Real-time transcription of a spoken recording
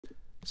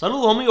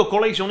Saludos amigos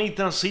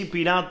coleccionistas y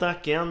piratas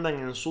que andan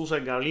en sus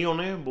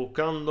galeones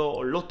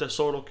buscando los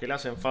tesoros que le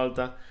hacen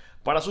falta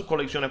para sus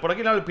colecciones. Por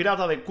aquí era el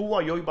Pirata de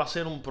Cuba y hoy va a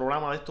ser un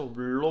programa de estos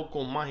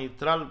locos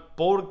magistral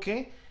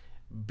porque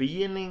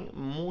vienen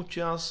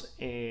muchas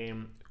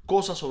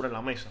cosas sobre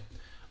la mesa.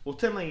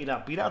 Usted me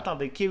dirá, Pirata,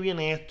 ¿de qué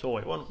viene esto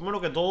hoy? Bueno,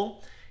 primero que todo,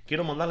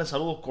 quiero mandarles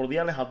saludos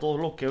cordiales a todos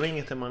los que ven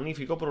este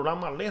magnífico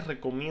programa. Les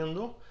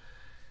recomiendo.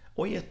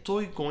 Hoy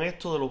estoy con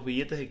esto de los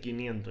billetes de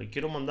 500 y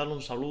quiero mandarle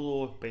un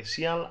saludo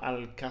especial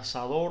al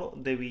cazador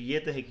de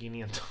billetes de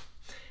 500.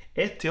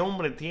 Este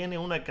hombre tiene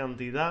una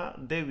cantidad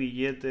de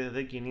billetes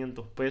de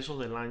 500 pesos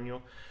del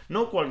año,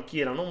 no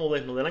cualquiera, no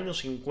moderno, del año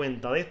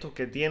 50, de estos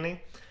que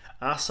tiene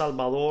a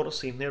Salvador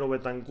Cisnero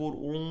Betancourt,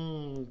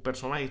 un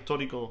personaje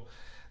histórico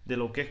de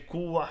lo que es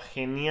Cuba,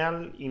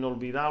 genial,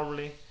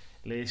 inolvidable.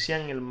 Le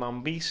decían el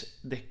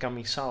mambís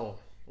descamisado,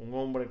 un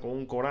hombre con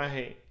un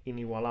coraje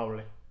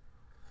inigualable.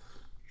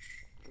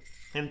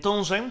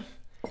 Entonces,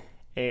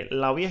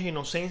 la vieja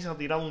inocencia ha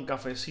tirado un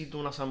cafecito,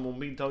 una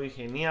zambumbita hoy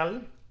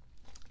genial.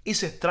 Y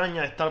se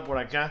extraña de estar por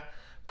acá,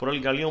 por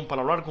el galeón,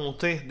 para hablar con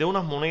ustedes de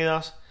unas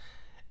monedas.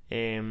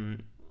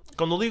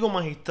 Cuando digo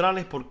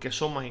magistrales, porque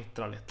son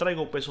magistrales.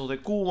 Traigo pesos de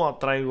Cuba,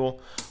 traigo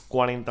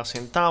 40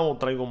 centavos,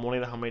 traigo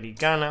monedas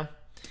americanas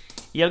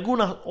y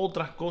algunas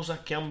otras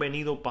cosas que han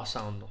venido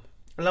pasando.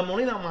 La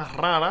moneda más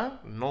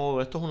rara, no,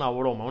 esto es una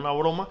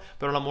broma,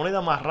 pero la moneda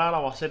más rara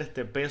va a ser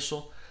este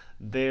peso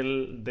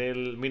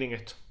miren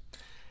esto.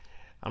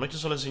 Anoche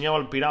se lo enseñaba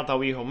al pirata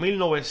viejo,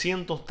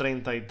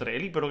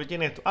 1933. ¿Pero qué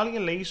tiene esto?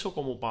 Alguien le hizo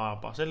como para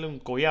hacerle un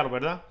collar,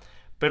 ¿verdad?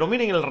 Pero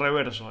miren el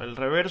reverso. El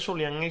reverso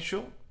le han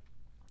hecho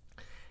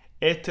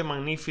este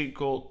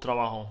magnífico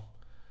trabajo.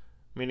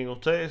 Miren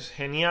ustedes,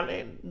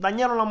 genial.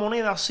 Dañaron la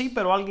moneda, sí,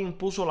 pero alguien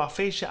puso la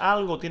fecha.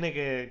 Algo tiene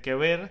que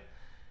ver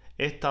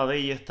esta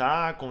D y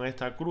esta A con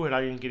esta cruz. Era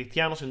alguien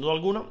cristiano, sin duda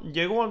alguna.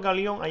 Llegó al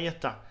galeón, ahí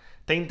está.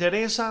 ¿Te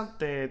interesa?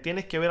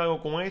 ¿Tienes que ver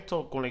algo con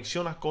esto?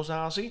 ¿Coleccionas cosas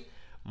así?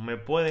 Me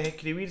puedes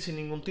escribir sin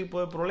ningún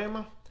tipo de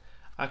problema.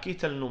 Aquí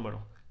está el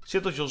número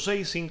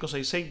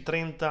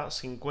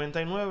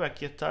 786-566-3059.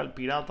 Aquí está el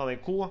Pirata de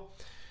Cuba.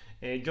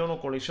 Yo no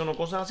colecciono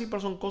cosas así,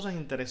 pero son cosas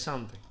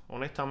interesantes.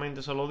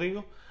 Honestamente se lo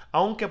digo.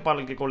 Aunque para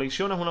el que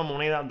colecciona es una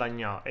moneda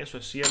dañada. Eso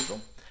es cierto.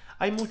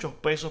 Hay muchos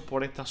pesos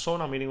por esta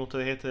zona. Miren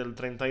ustedes este del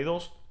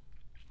 32.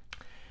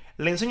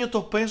 Le enseño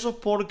estos pesos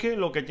porque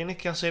lo que tienes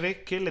que hacer es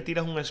que le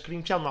tiras un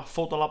screenshot, una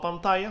foto a la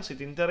pantalla, si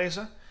te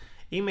interesa,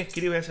 y me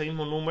escribes ese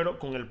mismo número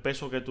con el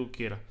peso que tú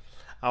quieras.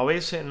 A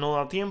veces no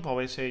da tiempo, a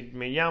veces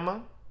me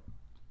llama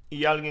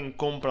y alguien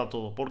compra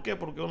todo. ¿Por qué?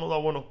 Porque uno da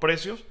buenos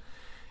precios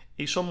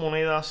y son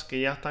monedas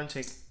que ya están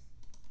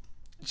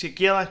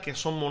chequeadas, que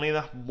son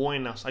monedas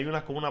buenas. Hay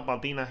unas con una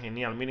patina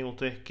genial. Miren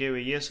ustedes qué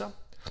belleza.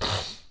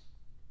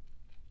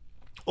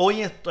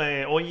 Hoy es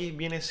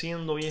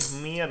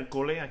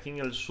miércoles aquí en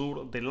el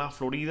sur de la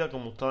Florida,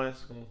 como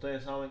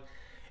ustedes saben,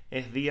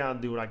 es día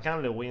de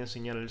huracán. Les voy a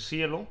enseñar el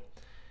cielo.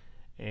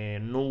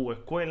 No hubo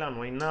escuela,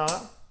 no hay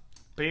nada,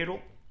 pero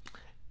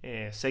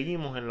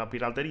seguimos en la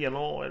piratería,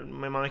 ¿no?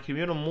 Me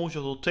escribieron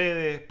muchos de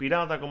ustedes: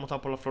 Pirata, ¿cómo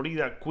estás por la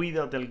Florida?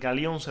 Cuídate, el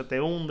galeón se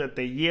te hunde,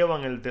 te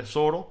llevan el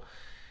tesoro.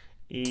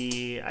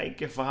 Y hay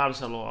que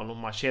fajarse a los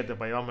machetes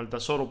para llevarme el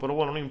tesoro. Pero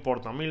bueno, no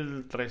importa.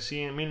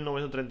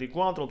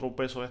 1934, otro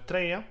peso de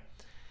estrella.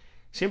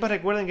 Siempre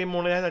recuerden que hay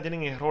monedas que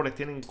tienen errores,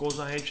 tienen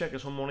cosas hechas que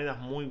son monedas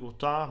muy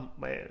gustadas.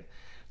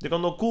 De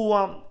cuando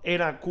Cuba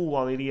era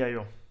Cuba, diría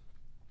yo.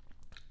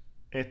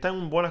 Está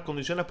en buenas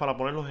condiciones para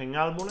ponerlos en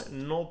álbumes,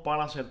 no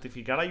para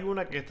certificar. Hay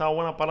una que estaba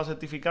buena para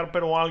certificar,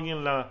 pero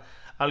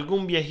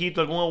algún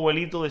viejito, algún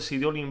abuelito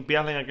decidió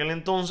limpiarla en aquel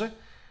entonces.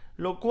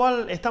 Lo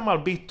cual está mal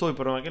visto hoy,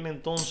 pero en aquel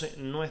entonces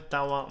no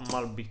estaba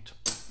mal visto.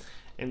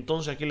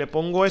 Entonces aquí le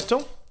pongo esto.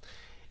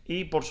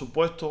 Y por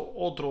supuesto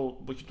otro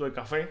poquito de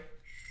café.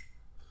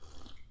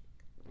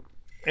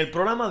 El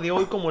programa de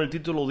hoy, como el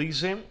título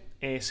dice,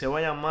 se va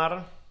a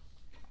llamar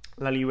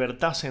La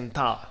libertad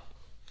sentada.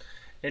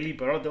 Eli,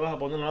 pero ahora te vas a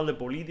poner a hablar de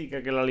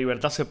política, que la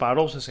libertad se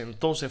paró, se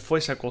sentó, se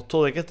fue, se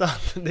acostó. ¿De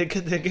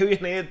qué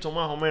viene esto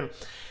más o menos?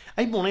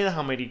 Hay monedas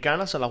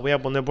americanas, se las voy a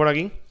poner por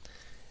aquí,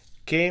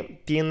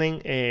 que tienen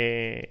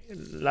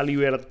la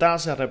libertad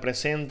se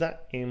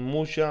representa en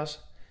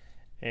muchas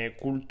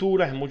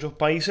culturas, en muchos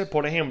países.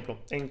 Por ejemplo,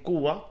 en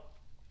Cuba,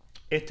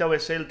 este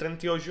ABC del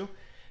 38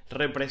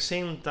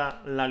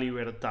 representa la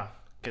libertad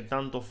que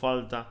tanto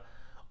falta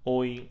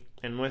hoy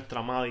en nuestra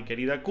amada y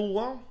querida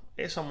Cuba.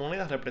 Esa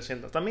moneda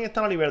representa. También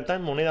está la libertad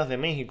en monedas de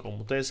México.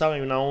 Como ustedes saben,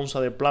 hay una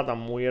onza de plata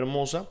muy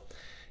hermosa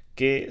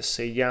que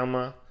se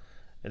llama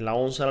la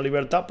onza de la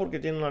libertad porque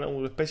tiene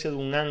una especie de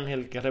un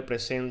ángel que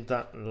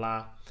representa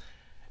la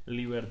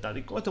libertad.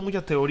 Y con esto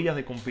muchas teorías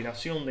de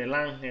conspiración del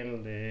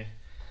ángel,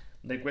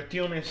 de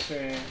cuestiones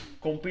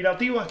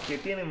conspirativas que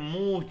tienen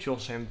mucho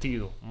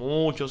sentido,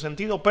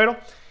 pero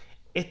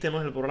este no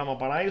es el programa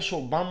para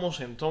eso. Vamos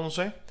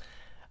entonces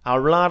a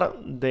hablar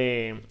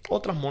de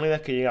otras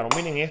monedas que llegaron.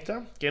 Miren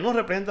esta, que no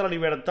representa la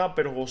libertad,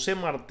 pero José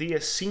Martí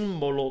es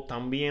símbolo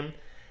también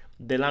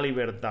de la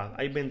libertad.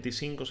 Hay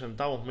 25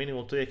 centavos, miren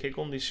ustedes qué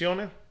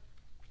condiciones.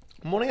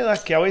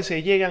 Monedas que a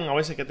veces llegan, a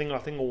veces que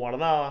las tengo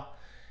guardadas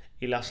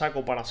y las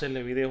saco para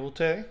hacerles videos a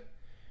ustedes.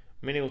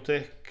 Miren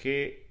ustedes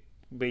qué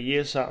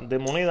belleza de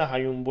monedas.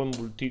 Hay un buen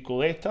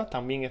bultico de estas.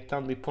 También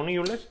están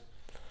disponibles.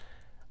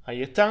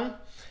 Ahí están.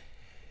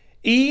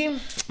 Y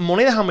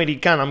monedas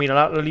americanas.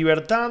 Mira, la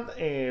libertad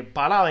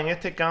parada en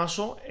este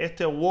caso.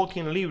 Este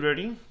Walking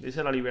Liberty.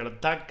 Dice la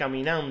libertad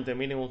caminante.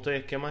 Miren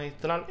ustedes qué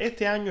magistral.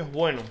 Este año es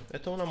bueno.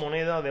 Esta es una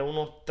moneda de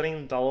unos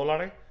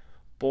 $30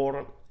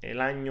 por el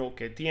año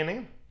que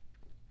tiene.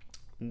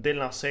 De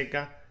la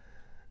seca.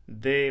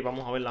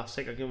 Vamos a ver la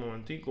seca aquí un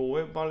momentico.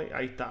 Vale,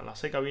 ahí está. La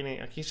seca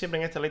viene aquí siempre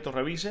en este leito.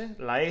 Revise.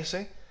 La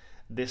S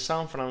de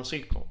San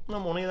Francisco. Una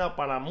moneda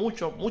para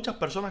muchas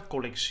personas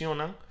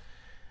coleccionan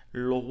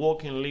los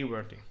Walking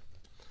Liberty,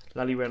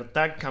 la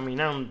libertad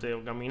caminante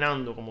o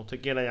caminando, como usted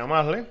quiera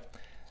llamarle.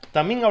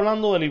 También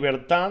hablando de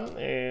libertad,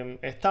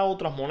 está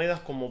otras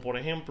monedas como por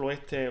ejemplo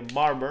este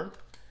Barber,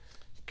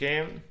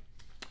 que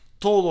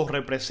todos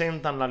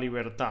representan la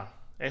libertad.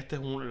 Este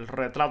es el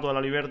retrato de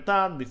la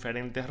libertad,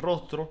 diferentes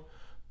rostros,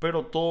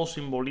 pero todos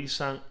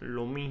simbolizan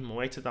lo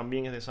mismo. Este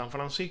también es de San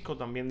Francisco,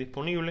 también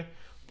disponible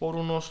por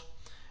unos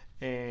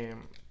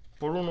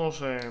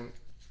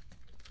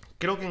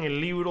creo que en el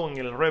libro, en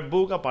el Red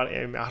Book,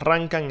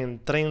 arrancan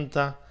en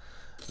 $30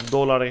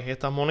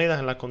 estas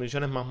monedas en las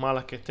condiciones más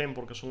malas que estén,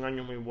 porque son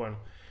años muy buenos.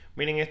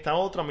 Miren esta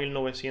otra,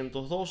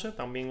 1912,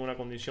 también una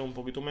condición un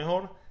poquito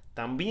mejor.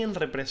 También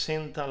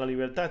representa la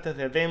libertad. Este es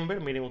de Denver,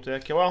 miren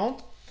ustedes aquí abajo.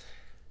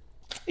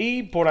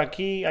 Y por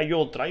aquí hay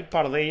otra, hay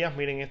par de ellas.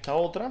 Miren esta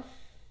otra,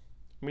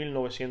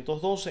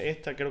 1912.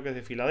 Esta creo que es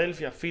de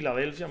Filadelfia,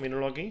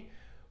 mírenlo aquí,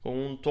 con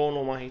un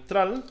tono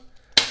magistral.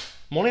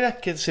 Monedas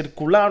que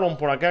circularon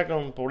por acá,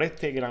 por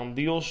este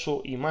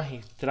grandioso y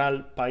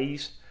magistral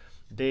país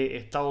de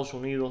Estados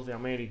Unidos de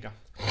América.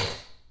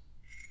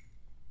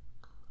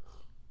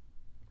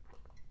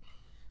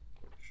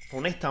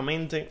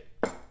 Honestamente,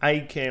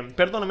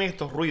 perdónenme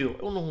estos ruidos,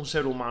 uno es un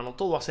ser humano,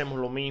 todos hacemos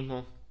lo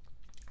mismo.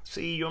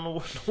 Sí, yo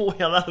no voy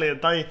a darle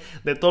detalles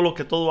de todo lo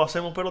que todos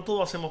hacemos, pero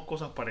todos hacemos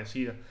cosas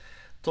parecidas.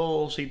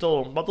 Todos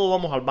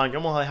vamos al baño,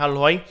 vamos a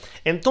dejarlo ahí.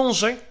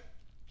 Entonces,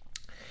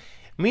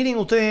 miren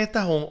ustedes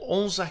estas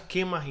onzas,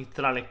 qué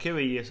magistrales, qué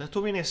belleza.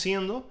 Esto viene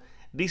siendo,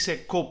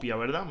 dice copia,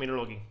 ¿verdad?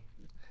 Mírenlo aquí.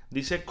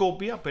 Dice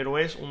copia, pero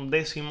es un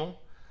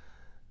décimo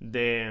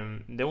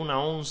de una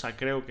onza,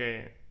 creo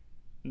que,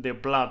 de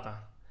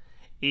plata.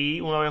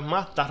 Y una vez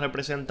más, está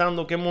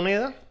representando qué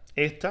moneda.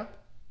 Esta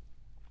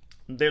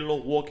de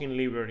los Walking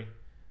Liberty.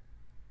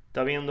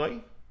 ¿Está viendo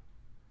ahí?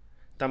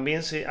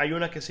 También hay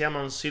unas que se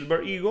llaman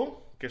Silver Eagle,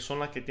 que son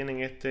las que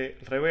tienen este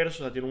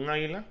reverso, o sea, tiene un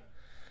águila.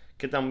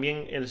 Que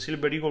también el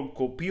Silver Eagle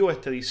copió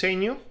este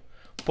diseño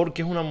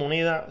porque es una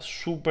moneda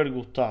súper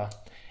gustada.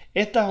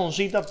 Estas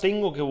oncitas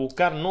tengo que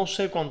buscar, no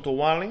sé cuánto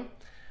valen.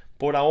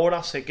 Por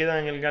ahora se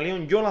quedan en el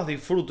galeón. Yo las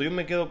disfruto, yo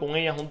me quedo con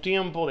ellas un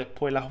tiempo,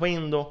 después las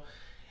vendo.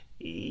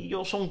 Y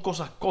son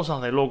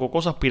cosas de loco,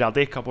 cosas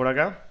piratescas por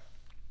acá.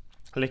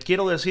 Les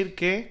quiero decir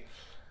que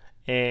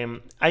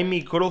hay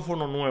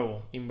micrófono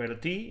nuevo.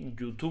 Invertí,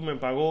 YouTube me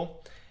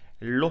pagó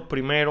los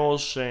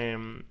primeros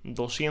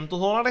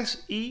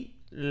 $200 y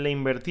le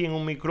invertí en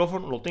un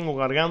micrófono, lo tengo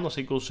cargando,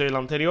 así que usé el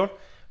anterior,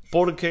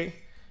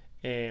 porque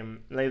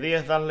la idea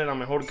es darle la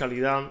mejor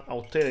calidad a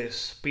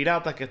ustedes,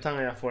 piratas que están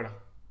allá afuera.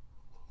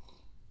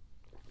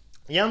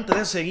 Y antes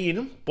de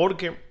seguir,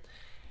 porque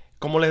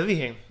como les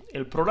dije,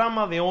 el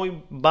programa de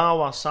hoy va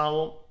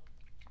basado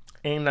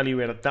en la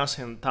libertad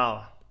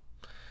sentada.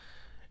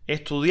 He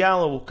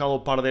estudiado, he buscado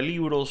un par de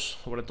libros,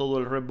 sobre todo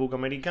el Red Book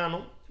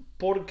americano,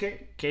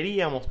 porque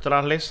quería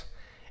mostrarles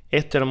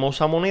esta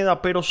hermosa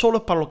moneda, pero solo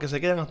es para los que se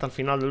quedan hasta el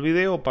final del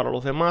video. Para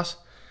los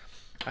demás,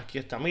 aquí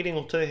está. Miren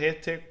ustedes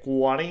este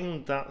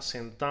 40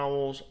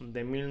 centavos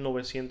de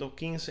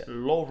 1915,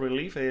 low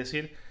relief, es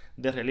decir,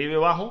 de relieve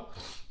bajo.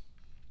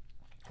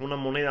 Una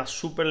moneda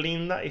súper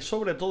linda y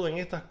sobre todo en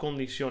estas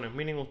condiciones.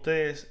 Miren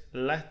ustedes,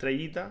 la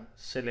estrellita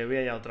se le ve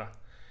allá atrás.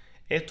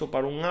 Esto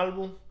para un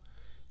álbum.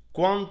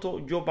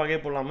 ¿Cuánto yo pagué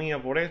por la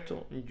mía por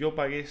esto? Yo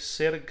pagué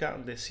cerca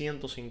de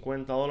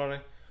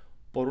 $150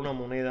 por una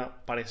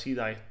moneda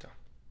parecida a esta.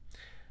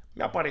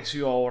 Me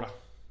apareció ahora.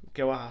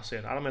 ¿Qué vas a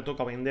hacer? Ahora me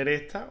toca vender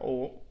esta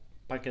o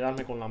para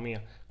quedarme con la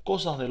mía.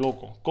 Cosas de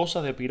loco,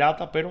 cosas de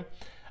pirata, pero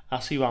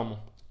así vamos.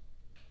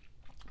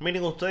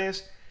 Miren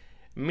ustedes,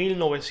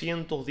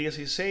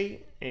 1916,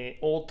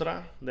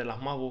 otra de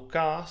las más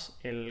buscadas,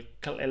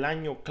 el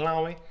año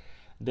clave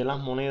de las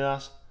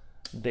monedas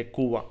de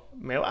Cuba.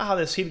 ¿Me vas a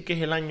decir qué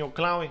es el año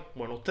clave?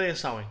 Bueno, ustedes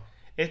saben.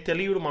 Este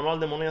libro, Manual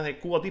de Monedas de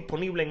Cuba,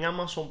 disponible en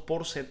Amazon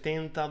por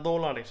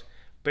 $70.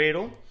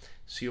 Pero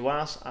si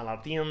vas a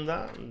la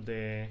tienda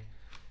de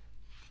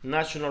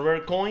National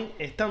Rare Coin,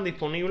 están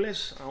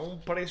disponibles a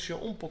un precio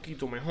un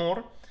poquito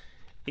mejor.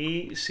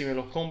 Y si me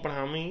los compras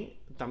a mí,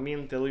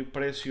 también te doy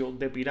precio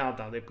de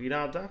pirata.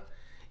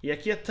 Y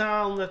aquí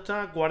está, ¿dónde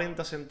está?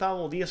 40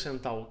 centavos, 10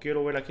 centavos.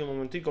 Quiero ver aquí un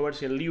momentico, a ver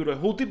si el libro es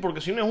útil.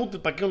 Porque si no es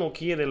útil, ¿para qué uno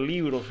quiere el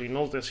libro si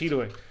no te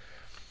sirve?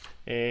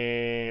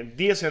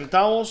 10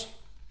 centavos.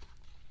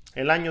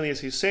 El año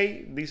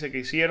 16 dice que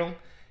hicieron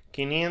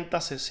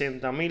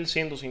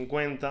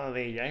 560.150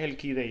 de ella. Es el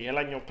key day, el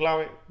año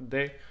clave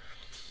de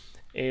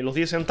los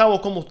 10 centavos,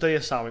 como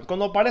ustedes saben.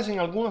 Cuando aparecen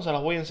algunas se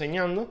las voy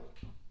enseñando.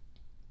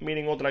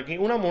 Miren otra aquí.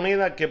 Una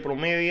moneda que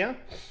promedia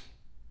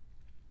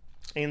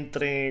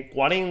entre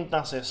 40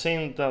 a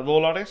 60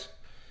 dólares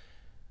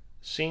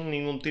sin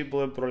ningún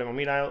tipo de problema.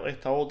 Mira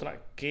esta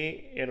otra.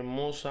 Qué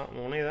hermosa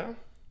moneda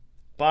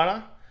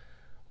para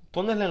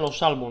ponerla en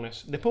los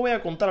álbumes. Después voy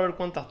a contar a ver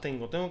cuántas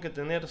tengo. Tengo que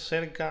tener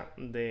cerca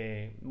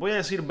de, voy a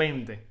decir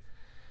 20,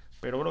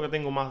 pero creo que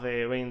tengo más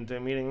de 20.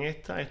 Miren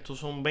esta, estos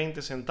son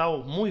 20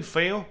 centavos, muy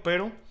feos,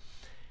 pero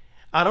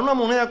ahora una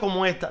moneda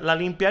como esta, ¿la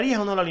limpiarías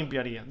o no la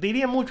limpiarías?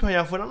 Dirían muchos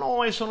allá afuera,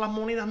 no, eso las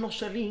monedas no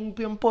se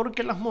limpian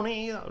porque las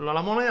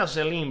monedas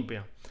se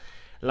limpian.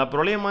 El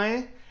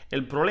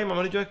problema,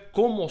 mejor dicho, es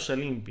cómo se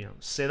limpian.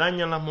 Se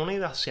dañan las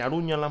monedas, se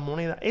aruñan las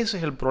monedas. Ese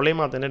es el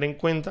problema a tener en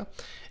cuenta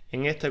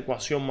en esta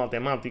ecuación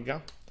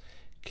matemática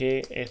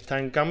que está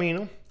en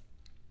camino.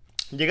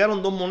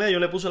 Llegaron dos monedas, yo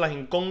le puse las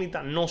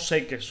incógnitas, no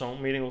sé qué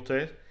son, miren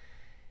ustedes.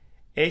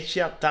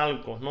 Hecha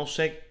talcos, no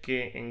sé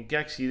en qué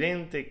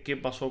accidente, qué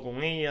pasó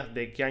con ellas,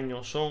 de qué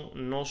año son,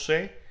 no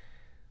sé.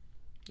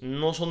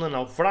 No son de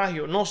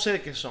naufragio, no sé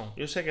de qué son.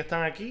 Yo sé que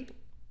están aquí,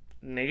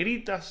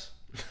 negritas,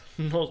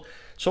 no,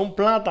 son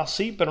plata,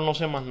 sí, pero no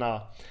sé más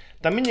nada.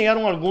 También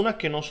llegaron algunas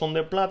que no son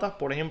de plata,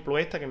 por ejemplo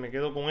esta que me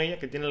quedo con ella,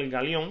 que tiene el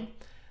galeón.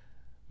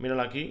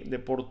 Mírala aquí, de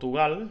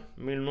Portugal,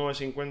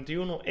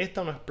 1951.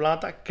 Esta no es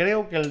plata.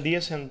 Creo que el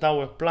 10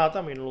 centavos es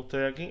plata. Mírenlo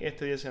ustedes aquí.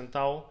 Este 10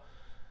 centavos,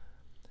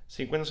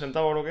 50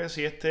 centavos creo que es.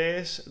 Y este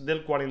es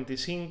del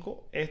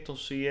 45. Esto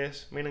sí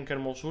es. Miren qué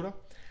hermosura.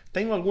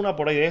 Tengo alguna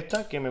por ahí de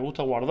esta que me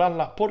gusta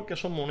guardarlas porque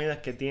son monedas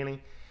que tienen.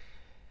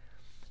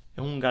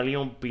 Es un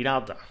galeón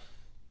pirata.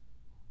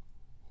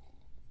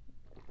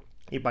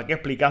 Y para qué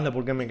explicarle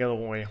por qué me quedo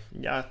con ella.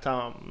 Ya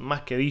está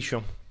más que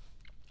dicho.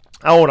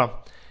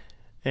 Ahora.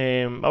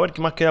 A ver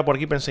qué más queda por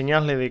aquí para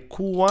enseñarle de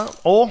Cuba.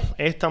 O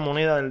esta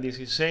moneda del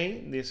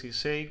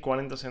 16,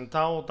 40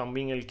 centavos.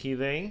 También el Key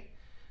Day.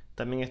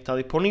 También está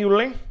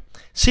disponible.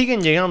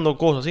 Siguen llegando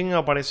cosas, siguen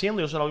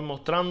apareciendo. Yo se las voy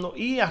mostrando.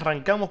 Y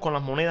arrancamos con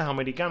las monedas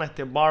americanas.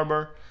 Este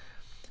Barber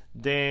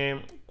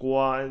de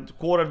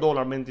quarter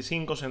dólar,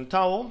 25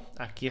 centavos.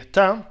 Aquí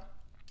está.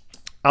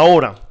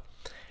 Ahora,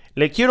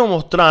 le quiero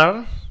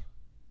mostrar.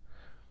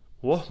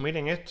 Wow,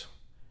 miren esto.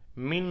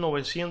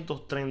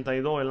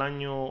 1932, el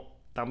año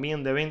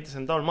también de 20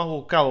 centavos, el más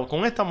buscado.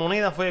 Con esta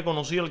moneda fue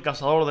conocido el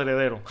cazador de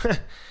herederos.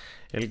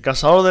 El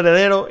cazador de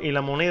herederos y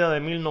la moneda de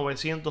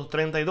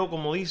 1932,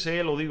 como dice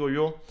él, lo digo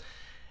yo,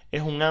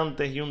 es un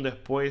antes y un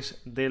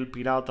después del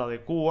pirata de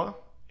Cuba,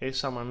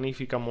 esa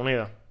magnífica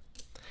moneda.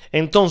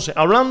 Entonces,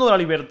 hablando de la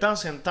libertad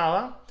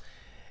sentada,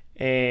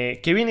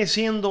 que viene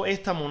siendo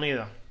esta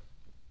moneda,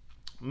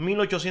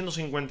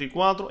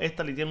 1854,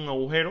 esta le tiene un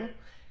agujero.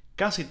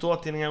 Casi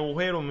todas tienen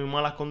agujeros en muy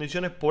malas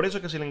condiciones. Por eso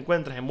es que si la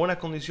encuentras en buenas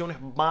condiciones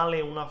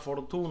vale una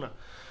fortuna.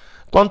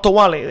 ¿Cuánto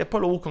vale?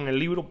 Después lo busco en el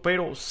libro,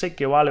 pero sé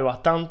que vale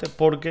bastante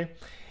porque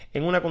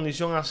en una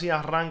condición así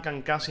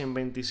arrancan casi en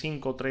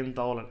 25 o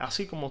 30 dólares.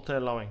 Así como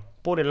ustedes la ven.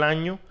 Por el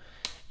año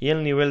y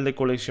el nivel de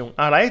colección.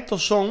 Ahora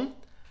estos son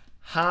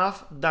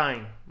half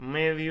dime.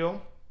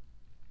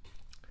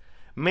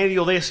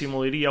 Medio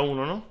décimo diría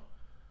uno, ¿no?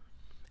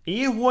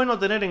 Y es bueno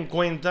tener en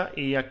cuenta,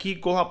 y aquí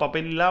coja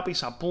papel y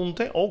lápiz,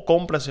 apunte o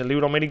cómprese el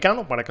libro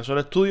americano para que se lo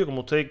estudie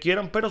como ustedes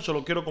quieran, pero se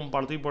lo quiero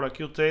compartir por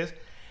aquí a ustedes,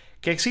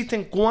 que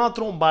existen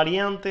 4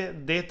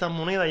 variantes de estas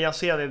monedas, ya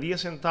sea de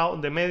 10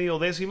 centavos, de medio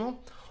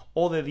décimo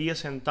o de 10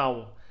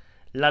 centavos.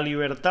 La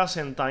libertad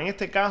sentada, en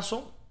este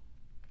caso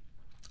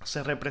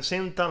se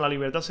representa la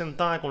libertad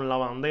sentada con la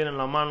bandera en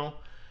la mano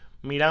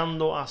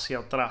mirando hacia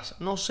atrás.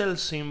 No sé el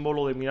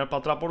símbolo de mirar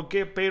para atrás por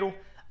qué, pero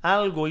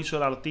algo hizo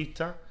el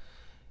artista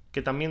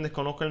que también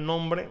desconozco el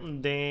nombre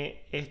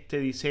de este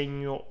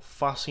diseño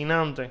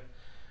fascinante.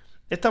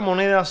 Esta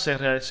moneda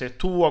se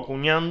estuvo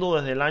acuñando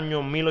desde el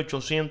año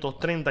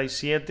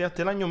 1837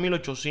 hasta el año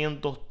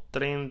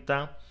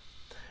 1830.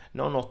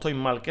 No, estoy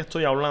mal. ¿Qué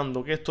estoy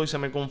hablando? Se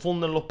me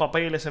confunden los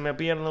papeles, se me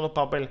pierden los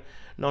papeles.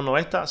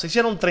 Se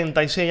hicieron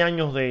 36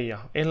 años de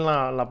ella. Es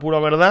la pura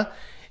verdad.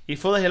 Y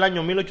fue desde el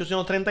año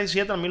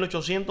 1837 al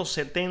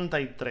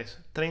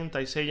 1873.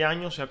 36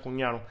 años se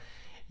acuñaron.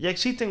 Ya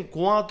existen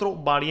 4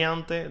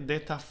 variantes de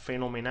esta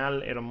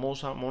fenomenal,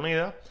 hermosa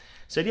moneda.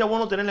 Sería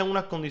bueno tenerla en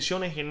unas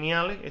condiciones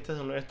geniales. Este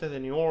es de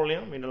New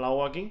Orleans, miren la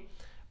O aquí.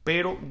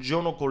 Pero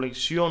yo no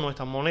colecciono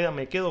estas monedas,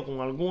 me quedo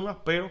con algunas,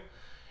 pero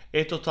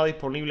esto está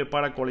disponible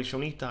para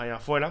coleccionistas allá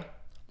afuera.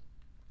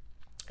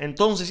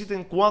 Entonces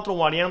existen 4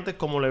 variantes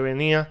como le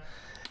venía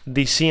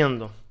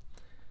diciendo.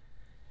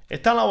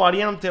 Está la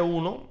variante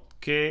 1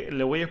 que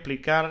le voy a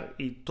explicar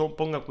y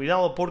ponga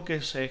cuidado porque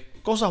es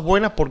cosas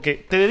buenas, porque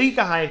te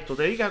dedicas a esto,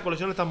 te dedicas a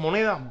coleccionar estas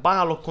monedas, vas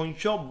a los coin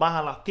shops, vas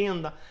a las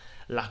tiendas,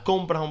 las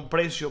compras a un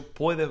precio,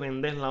 puedes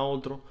venderla a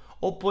otro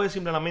o puedes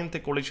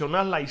simplemente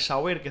coleccionarla y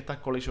saber que estás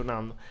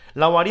coleccionando.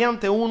 La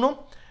variante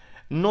 1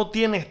 no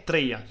tiene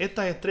estrellas.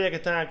 Estas estrellas que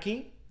están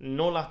aquí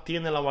no las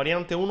tiene la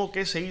variante 1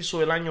 que se hizo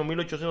del año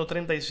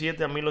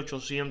 1837 a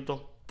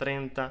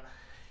 1830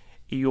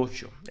 y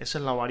 8. Esa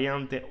es la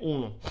variante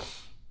 1.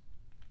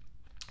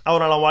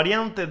 Ahora, la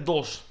variante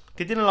 2.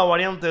 ¿Qué tiene la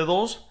variante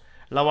 2?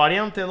 La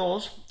variante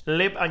 2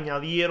 le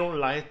añadieron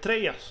las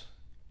estrellas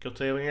que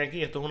ustedes ven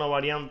aquí. Esto es una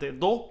variante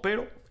 2,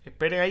 pero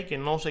esperen ahí que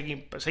no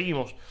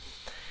seguimos.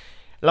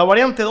 La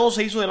variante 2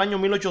 se hizo del año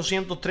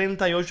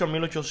 1838 al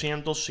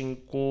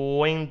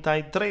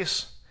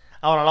 1853.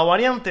 Ahora, la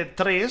variante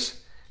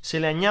 3 se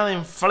le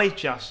añaden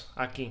flechas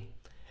aquí.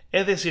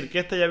 Es decir, que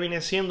esta ya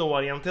viene siendo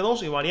variante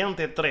 2 y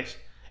variante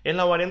 3. Es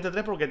la variante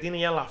 3 porque tiene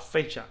ya la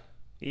fecha.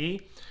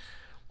 Y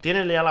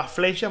tiene ya la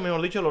flecha,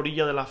 mejor dicho, la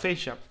orilla de la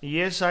fecha.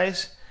 Y esa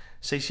es,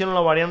 se hicieron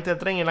la variante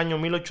 3 en el año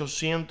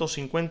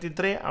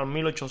 1853 al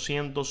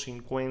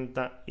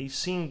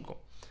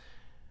 1855.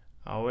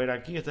 A ver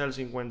aquí, este es el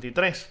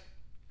 53.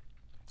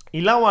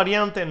 Y la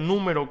variante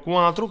número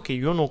 4, que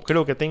yo no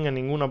creo que tenga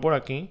ninguna por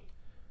aquí.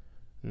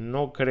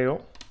 No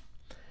creo.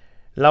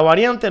 La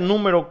variante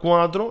número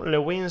 4, le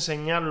voy a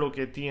enseñar lo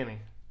que tiene.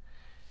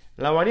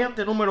 La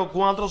variante número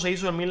 4 se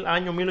hizo en el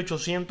año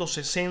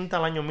 1860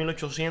 al año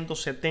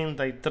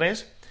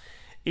 1873.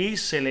 Y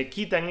se le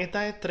quitan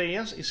estas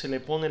estrellas y se le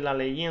pone la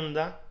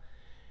leyenda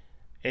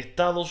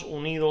Estados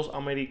Unidos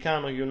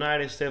Americanos,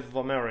 United States of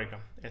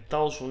America.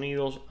 Estados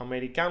Unidos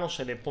Americanos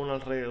se le pone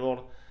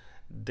alrededor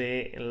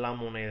de la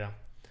moneda.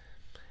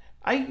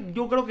 Hay,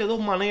 yo creo que dos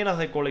maneras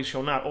de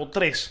coleccionar, o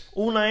tres.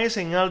 Una es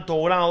en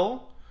alto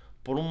grado,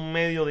 por un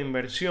medio de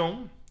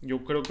inversión.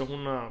 Yo creo que es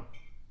una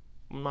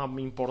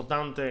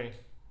importante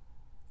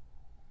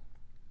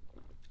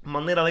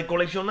manera de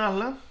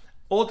coleccionarla.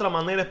 Otra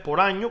manera es por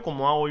año,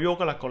 como hago yo,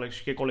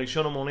 que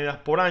colecciono monedas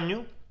por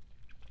año.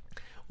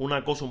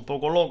 Una cosa un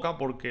poco loca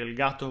porque el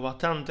gasto es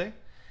bastante.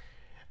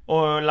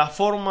 La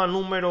forma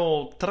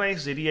número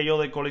 3, diría yo,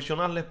 de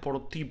coleccionarles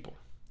por tipo.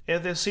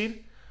 Es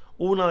decir,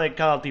 una de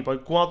cada tipo.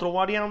 Hay 4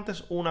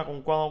 variantes, una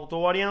con 4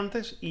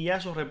 variantes, y ya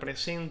eso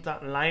representa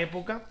la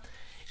época.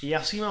 Y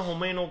así más o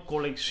menos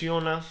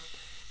colecciona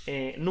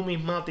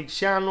Numismatic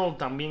Channel,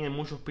 también en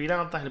muchos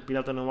piratas, el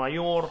Pirata de Nueva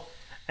York.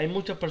 Hay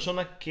muchas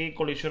personas que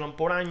coleccionan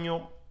por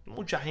año,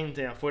 mucha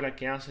gente de afuera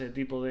que hace ese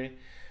tipo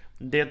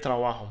de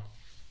trabajo.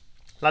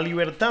 La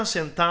libertad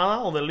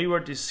sentada o de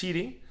Liberty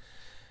City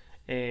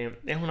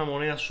es una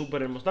moneda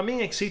súper hermosa.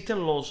 También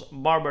existen los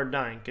Barber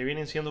Dime, que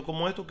vienen siendo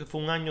como estos, que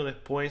fue un año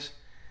después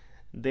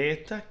de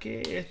estas,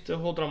 que esto es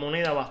otra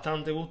moneda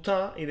bastante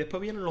gustada. Y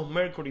después vienen los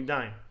Mercury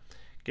Dime,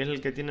 que es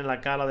el que tiene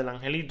la cara del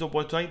angelito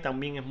puesto ahí,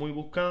 también es muy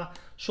buscada.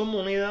 Son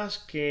monedas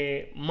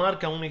que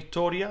marcan una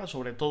historia,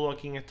 sobre todo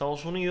aquí en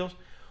Estados Unidos,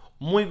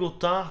 muy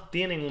gustadas,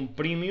 tienen un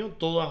premio,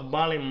 todas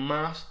valen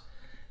más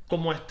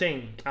como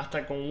estén,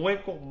 hasta con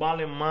huecos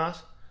valen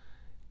más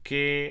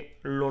que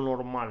lo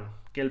normal,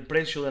 que el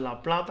precio de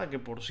la plata, que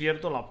por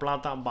cierto la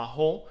plata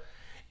bajó,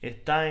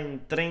 está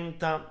en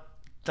 30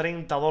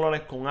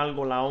 dólares con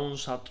algo la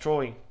onza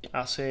Troy.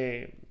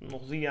 Hace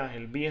unos días,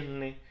 el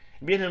viernes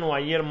no,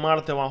 ayer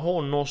martes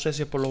bajó, no sé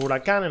si es por los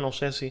huracanes, no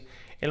sé si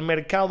el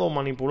mercado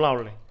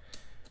manipulable.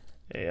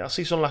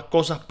 Así son las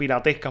cosas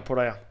piratescas por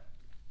allá.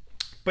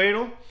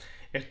 Pero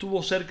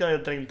estuvo cerca de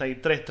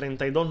 33,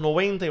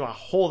 32.90 y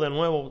bajó de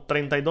nuevo,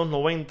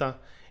 32.90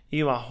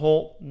 y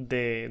bajó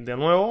de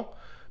nuevo.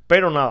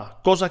 Pero nada,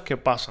 cosas que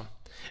pasan.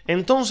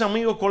 Entonces,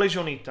 amigos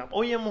coleccionistas,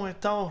 hoy hemos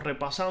estado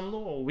repasando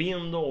o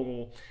viendo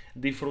o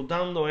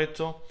disfrutando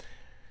esto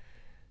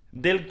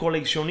del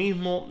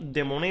coleccionismo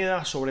de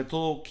monedas, sobre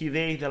todo key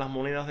days de las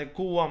monedas de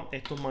Cuba.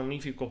 Estos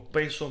magníficos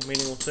pesos,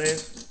 miren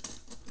ustedes,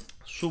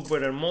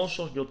 súper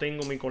hermosos. Yo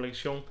tengo mi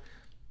colección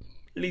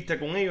lista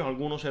con ellos,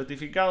 algunos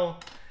certificados.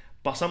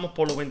 Pasamos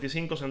por los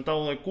 25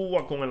 centavos de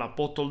Cuba con el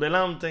apóstol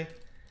delante.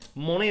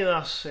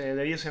 Monedas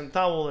de 10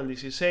 centavos, del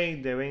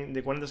 16,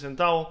 de 40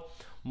 centavos.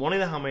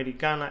 Monedas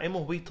americanas.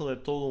 Hemos visto de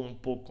todo un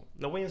poco.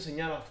 Les voy a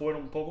enseñar afuera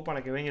un poco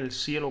para que vean el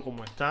cielo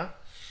como está.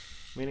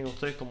 Miren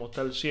ustedes cómo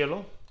está el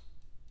cielo.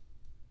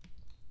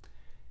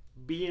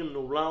 Bien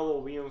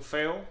nublado, bien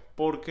feo,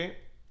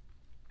 porque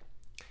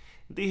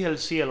dije el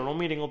cielo, no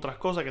miren otras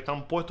cosas que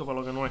están puestos para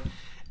lo que no es.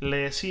 Le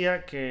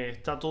decía que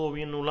está todo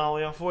bien nublado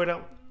allá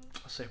afuera.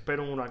 Se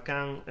espera un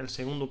huracán, el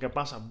segundo que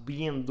pasa,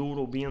 bien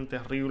duro, bien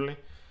terrible.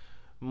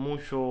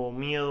 Mucho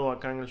miedo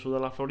acá en el sur de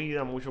la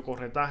Florida, mucho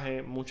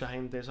corretaje, mucha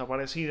gente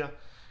desaparecida.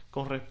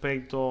 Con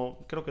respecto,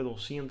 creo que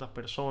 200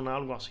 personas,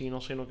 algo así,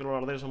 no sé, no quiero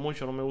hablar de eso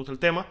mucho, no me gusta el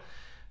tema.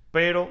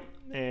 Pero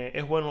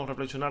es bueno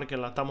reflexionar que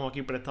la estamos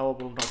aquí prestados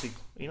por un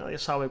ratico. Y nadie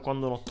sabe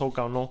cuándo nos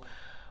toca o no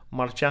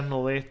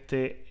marcharnos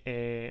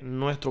de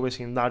nuestro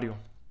vecindario.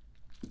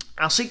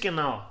 Así que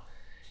nada,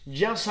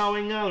 ya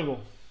saben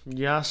algo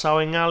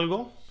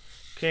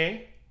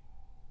que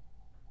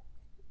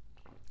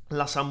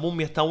la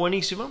zambumbia está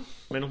buenísima.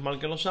 Menos mal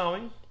que lo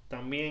saben.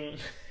 También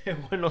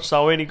es bueno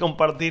saber y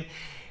compartir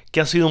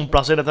que ha sido un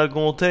placer estar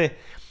con ustedes.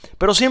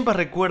 Pero siempre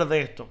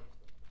recuerde esto.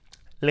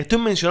 Le estoy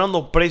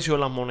mencionando precio de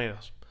las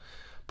monedas.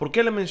 ¿Por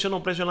qué le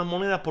menciono precio de las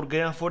monedas? Porque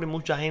allá afuera hay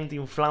mucha gente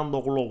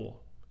inflando globos.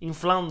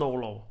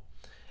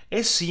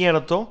 Es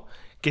cierto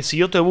que si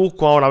yo te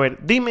busco ahora, a ver,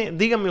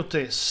 díganme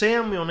ustedes,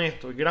 séanme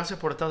honestos, y gracias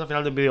por estar hasta el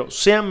final del video,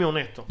 séanme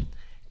honestos,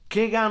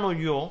 ¿qué gano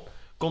yo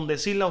con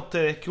decirle a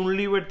ustedes que un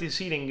Liberty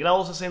City en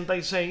grado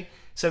 66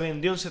 se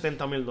vendió en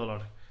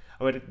 $70,000.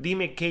 A ver,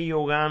 dime qué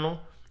yo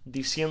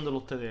diciéndole a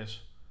ustedes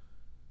eso.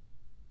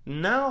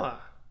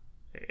 Nada.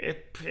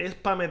 Es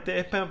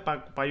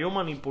para yo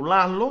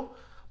manipularlo,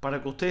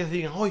 para que ustedes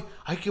digan, hoy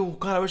hay que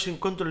buscar a ver si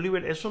encuentro el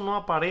Liberty. Eso no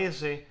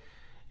aparece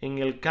en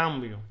el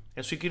cambio.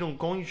 Eso hay que ir a un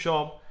coin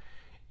shop,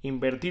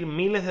 invertir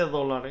miles de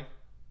dólares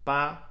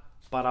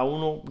para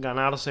uno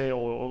ganarse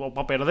o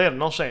para perder.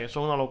 No sé, eso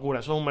es una locura.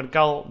 Eso es un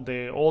mercado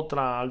de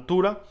otra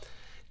altura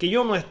que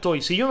yo no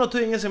estoy. Si yo no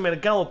estoy en ese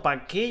mercado,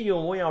 ¿para qué yo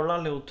voy a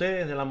hablarle a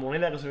ustedes de la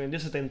moneda que se vendió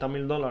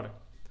 $70,000?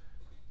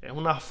 Es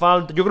una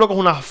falta, yo creo que es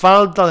una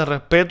falta de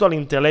respeto al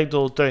intelecto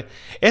de ustedes.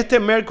 Este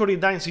Mercury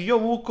Dime, si yo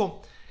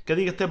busco, que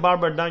diga este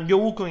Barber Dime, yo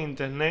busco en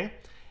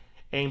internet,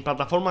 en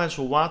plataformas de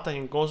subastas y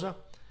en cosas,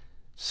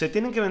 se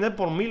tienen que vender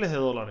por miles de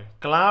dólares.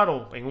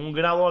 Claro, en un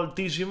grado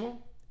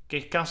altísimo, que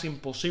es casi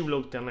imposible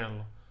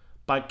obtenerlo.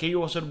 ¿Para qué yo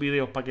voy a hacer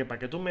videos? ¿Para qué? ¿Para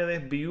que tú me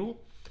des view?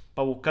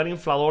 ¿Para buscar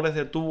infladores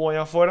de tubo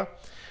allá afuera?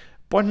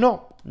 Pues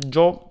no,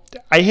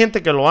 hay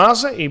gente que lo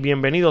hace y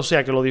bienvenido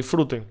sea, que lo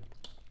disfruten.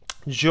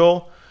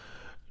 Yo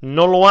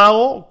no lo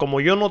hago, como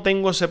yo no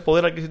tengo ese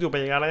poder adquisitivo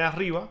para llegar allá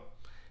arriba.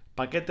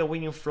 ¿Para qué te voy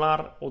a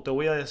inflar o te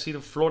voy a decir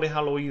flores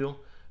al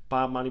oído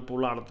para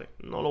manipularte?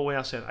 No lo voy a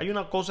hacer. Hay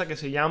una cosa que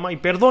se llama, y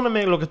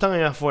perdónenme los que están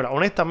allá afuera,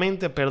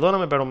 honestamente,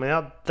 perdóname, pero me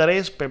da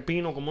 3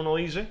 pepinos, como uno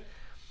dice.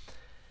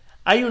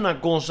 Hay una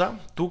cosa,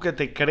 tú que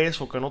te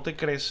crees o que no te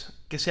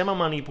crees, que se llama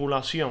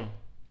manipulación.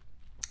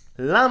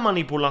 La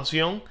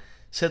manipulación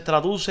se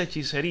traduce a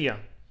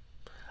hechicería,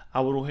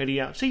 a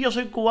brujería. Sí, yo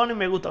soy cubano y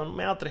me gusta,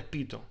 me da 3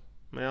 pitos.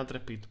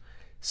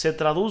 Se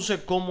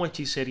traduce como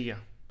hechicería.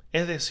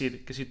 Es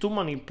decir, que si tú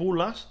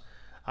manipulas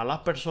a las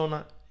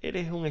personas,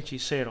 eres un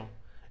hechicero,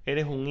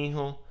 eres un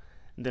hijo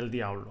del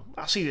diablo.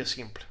 Así de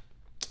simple.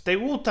 ¿Te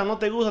gusta, no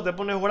te gusta, te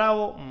pones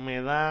bravo?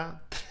 Me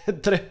da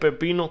 3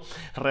 pepinos.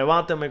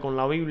 Rebáteme con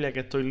la Biblia,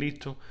 que estoy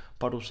listo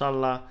para usar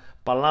la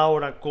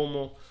palabra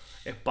como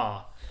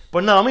espada.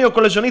 Pues nada, amigos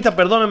coleccionistas,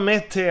 perdónenme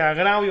este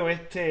agravio,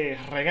 este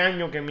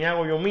regaño que me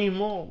hago yo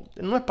mismo.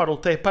 No es para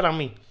ustedes, es para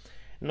mí.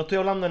 No estoy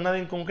hablando de nada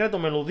en concreto,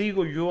 me lo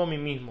digo yo a mí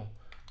mismo.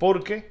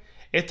 Porque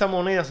esta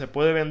moneda se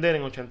puede vender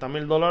en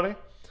 $80,000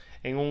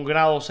 en un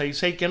grado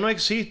 66 que no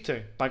existe.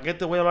 ¿Para qué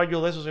te voy a hablar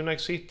yo de eso si no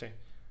existe?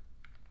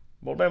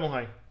 Volvemos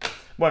ahí.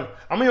 Bueno,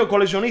 amigos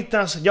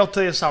coleccionistas, ya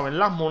ustedes saben,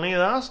 las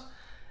monedas,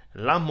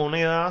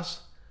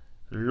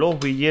 los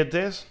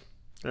billetes,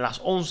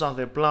 las onzas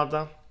de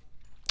plata.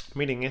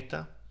 Miren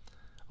esta,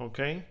 ¿ok?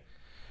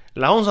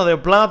 Las onzas de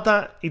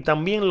plata y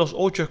también los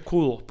 8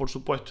 escudos, por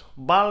supuesto,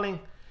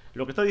 valen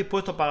lo que está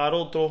dispuesto a pagar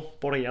otro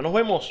por ella. Nos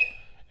vemos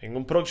en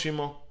un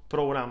próximo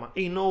programa.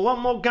 Y nos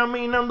vamos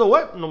caminando.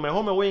 Bueno,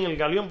 mejor me voy en el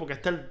galeón porque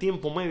está el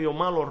tiempo medio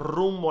malo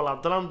rumbo al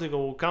Atlántico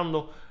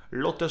buscando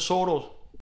los tesoros